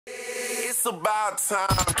It's about time.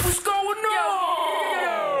 What's going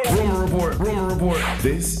on? Rumor Report, Rumor Report.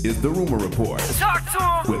 This is the Rumor Report. Talk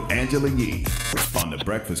to him. With Angela Yee on The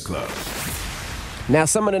Breakfast Club. Now,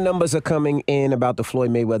 some of the numbers are coming in about the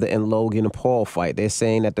Floyd Mayweather and Logan Paul fight. They're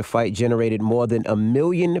saying that the fight generated more than 1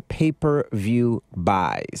 million pay-per-view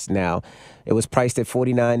buys. Now, it was priced at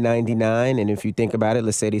 $49.99, and if you think about it,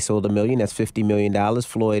 let's say they sold 1 million, that's $50 million.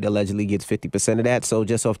 Floyd allegedly gets 50% of that. So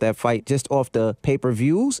just off that fight, just off the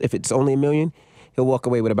pay-per-views, if it's only 1 million, he'll walk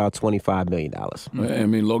away with about $25 million. I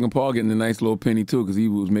mean, Logan Paul getting a nice little penny, too, because he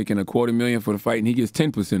was making $250,000 for the fight, and he gets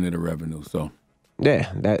 10% of the revenue. So,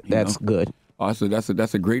 yeah, that's good. Also,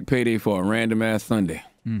 that's a great payday for a random-ass Sunday.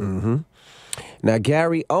 Mm-hmm. Now,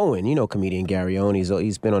 Gary Owen, you know comedian Gary Owen,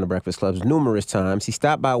 he's been on the Breakfast Club numerous times. He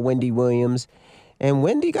stopped by Wendy Williams, and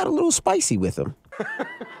Wendy got a little spicy with him.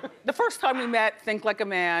 The first time we met, think like a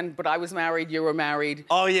man, but I was married, you were married.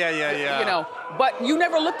 Oh, yeah. You know, but you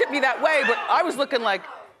never looked at me that way, but I was looking like,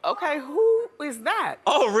 okay, who is that?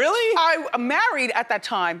 Oh, really? I'm married at that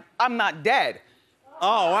time. I'm not dead.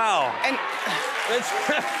 Oh, wow. And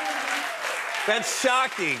that's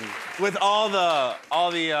shocking with all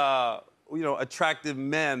the attractive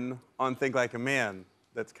men on Think Like a Man.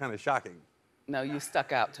 That's kind of shocking. no, you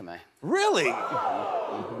stuck out to me. Really?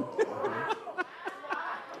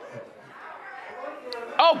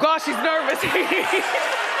 Oh gosh, she's nervous.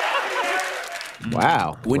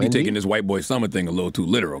 Wow. Wendy taking this white boy summer thing a little too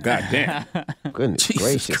literal. God damn. Goodness Jesus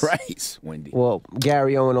gracious. Christ, Wendy. Well,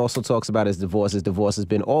 Gary Owen also talks about his divorce. His divorce has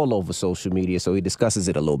been all over social media, so he discusses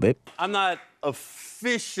it a little bit. I'm not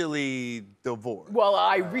officially divorced. Well,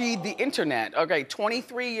 I read the internet. Okay,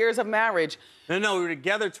 23 years of marriage. No, we were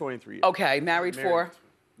together 23 years. Okay, married for?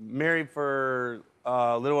 Married for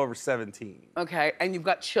a little over 17. Okay, and you've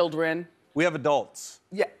got children. We have adults.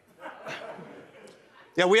 Yeah.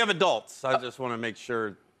 Yeah, we have adults. I just want to make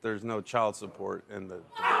sure there's no child support in the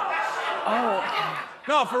divorce. Oh, okay.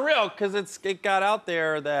 No, for real, because it got out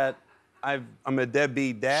there that I'm a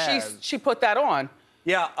deadbeat dad. She put that on.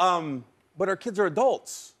 Yeah, but our kids are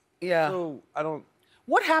adults. Yeah. So I don't.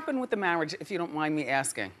 What happened with the marriage, if you don't mind me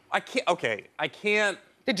asking? I can't. Okay, I can't.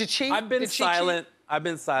 Did you cheat? I've been Did she cheat? silent. I've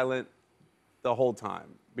been silent the whole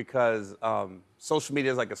time because social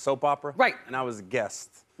media is like a soap opera. Right. And I was a guest.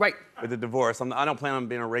 Right. With the divorce. I don't plan on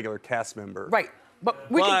being a regular cast member. Right. But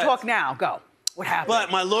we can talk now. Go. What happened? But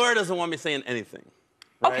my lawyer doesn't want me saying anything.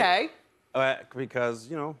 Right? Okay. Because,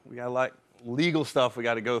 we got a lot legal stuff we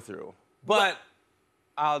got to go through. But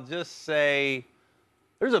I'll just say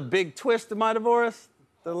there's a big twist to my divorce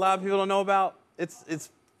that a lot of people don't know about. It's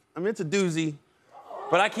a doozy.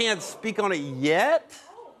 But I can't speak on it yet.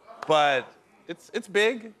 But it's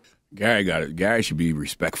big. Gary should be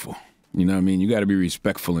respectful. You know what I mean? You got to be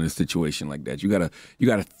respectful in a situation like that. You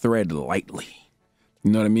gotta thread lightly.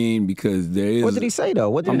 You know what I mean? Because there is. What did he say though?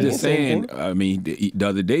 What did I'm he just say? saying. I mean, the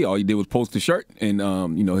other day, all he did was post a shirt, and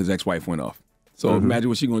his ex-wife went off. So imagine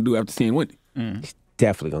what she's gonna do after seeing Wendy. She's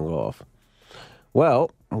definitely gonna go off.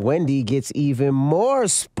 Well, Wendy gets even more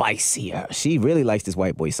spicier. She really likes this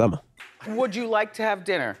white boy summer. Would you like to have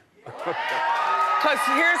dinner? Because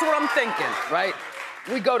here's what I'm thinking, right?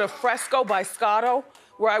 We go to Fresco by Scotto,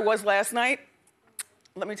 where I was last night.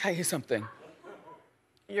 Let me tell you something.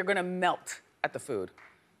 You're gonna melt at the food.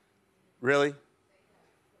 Really?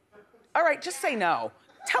 All right, just say no.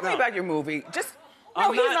 Tell me about your movie. He's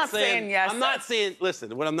not saying yes. I'm not saying,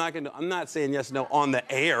 listen, what I'm not gonna do, I'm not saying yes, no on the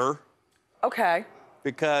air. Okay.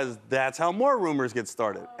 Because that's how more rumors get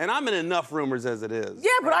started. And I'm in enough rumors as it is. Yeah,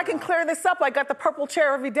 but I can clear this up. I got the purple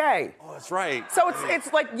chair every day. Oh, that's right. So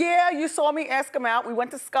it's like, yeah, you saw me ask him out. We went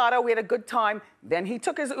to Scotto. We had a good time. Then he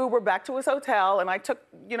took his Uber back to his hotel, and I took,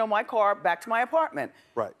 my car back to my apartment.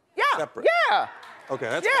 Right. Yeah. Separate. Yeah. Okay,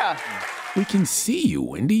 that's We can see you,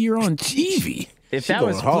 Wendy. You're on TV. If that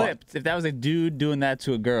was flipped, if that was a dude doing that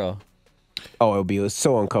to a girl. Oh, it would be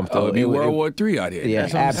so uncomfortable. Oh, it'd be World War III out here. Yeah,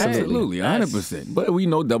 absolutely, 100%. But we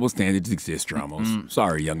know double standards exist, Ramos.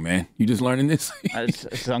 Sorry, young man. You just learning this?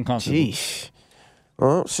 It's uncomfortable. Sheesh.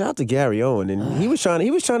 Well, shout out to Gary Owen, and he was trying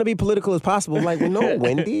to be political as possible. I'm like, well, no,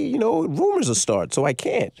 Wendy, rumors will start, so I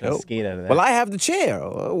can't. Skate out of that. Well, I have the chair.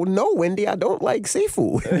 No, Wendy, I don't like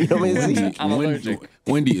seafood. You know what I mean? I'm allergic.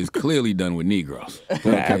 Wendy is clearly done with Negroes.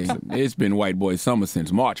 Okay, it's been white boy summer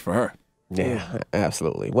since March for her. Yeah,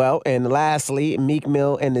 absolutely. Well, and lastly, Meek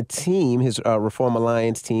Mill and the team, his Reform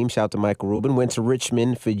Alliance team, shout out to Michael Rubin, went to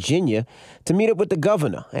Richmond, Virginia to meet up with the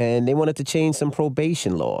governor, and they wanted to change some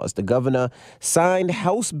probation laws. The governor signed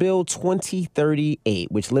House Bill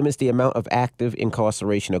 2038, which limits the amount of active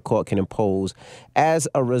incarceration a court can impose as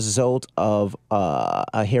a result of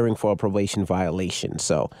a hearing for a probation violation.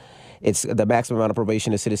 So It's the maximum amount of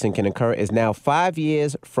probation a citizen can incur is now 5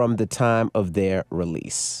 years from the time of their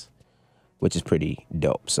release, which is pretty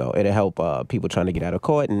dope. So it'll help people trying to get out of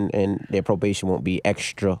court, and their probation won't be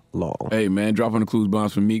extra long. Hey, man, dropping the clues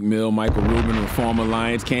bombs from Meek Mill, Michael Rubin, Reform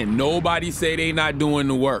Alliance. Can't nobody say they not doing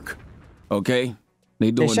the work, okay? They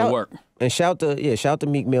doing the work. And shout to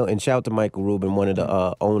Meek Mill and shout to Michael Rubin, one of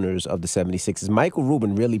the owners of the 76ers. Michael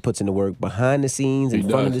Rubin really puts in the work behind the scenes, in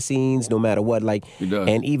front of the scenes, no matter what. Like, he does.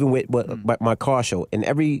 And even with my car show, in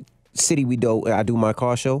every city I do my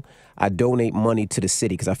car show, I donate money to the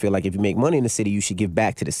city because I feel like if you make money in the city, you should give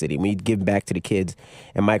back to the city. We give back to the kids.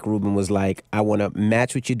 And Michael Rubin was like, I want to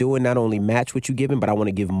match what you're doing, not only match what you're giving, but I want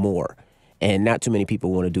to give more. And not too many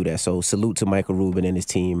people want to do that. So salute to Michael Rubin and his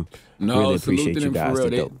team. No, really appreciate you guys. For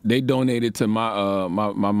real. They donated to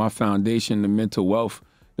my foundation, the Mental Wealth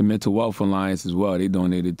Alliance as well. They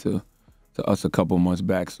donated to us a couple months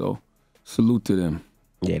back. So salute to them.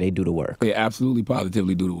 Yeah, they do the work. They absolutely,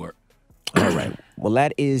 positively do the work. All right. Well,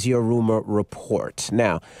 that is your rumor report.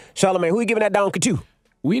 Now, Charlamagne, who you giving that down to?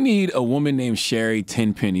 We need a woman named Sherry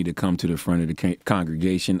Tenpenny to come to the front of the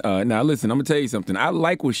congregation. Now, listen, I'm going to tell you something. I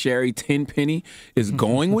like where Sherry Tenpenny is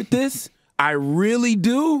going with this. I really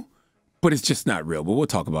do. But it's just not real. But we'll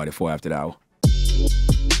talk about it after the hour.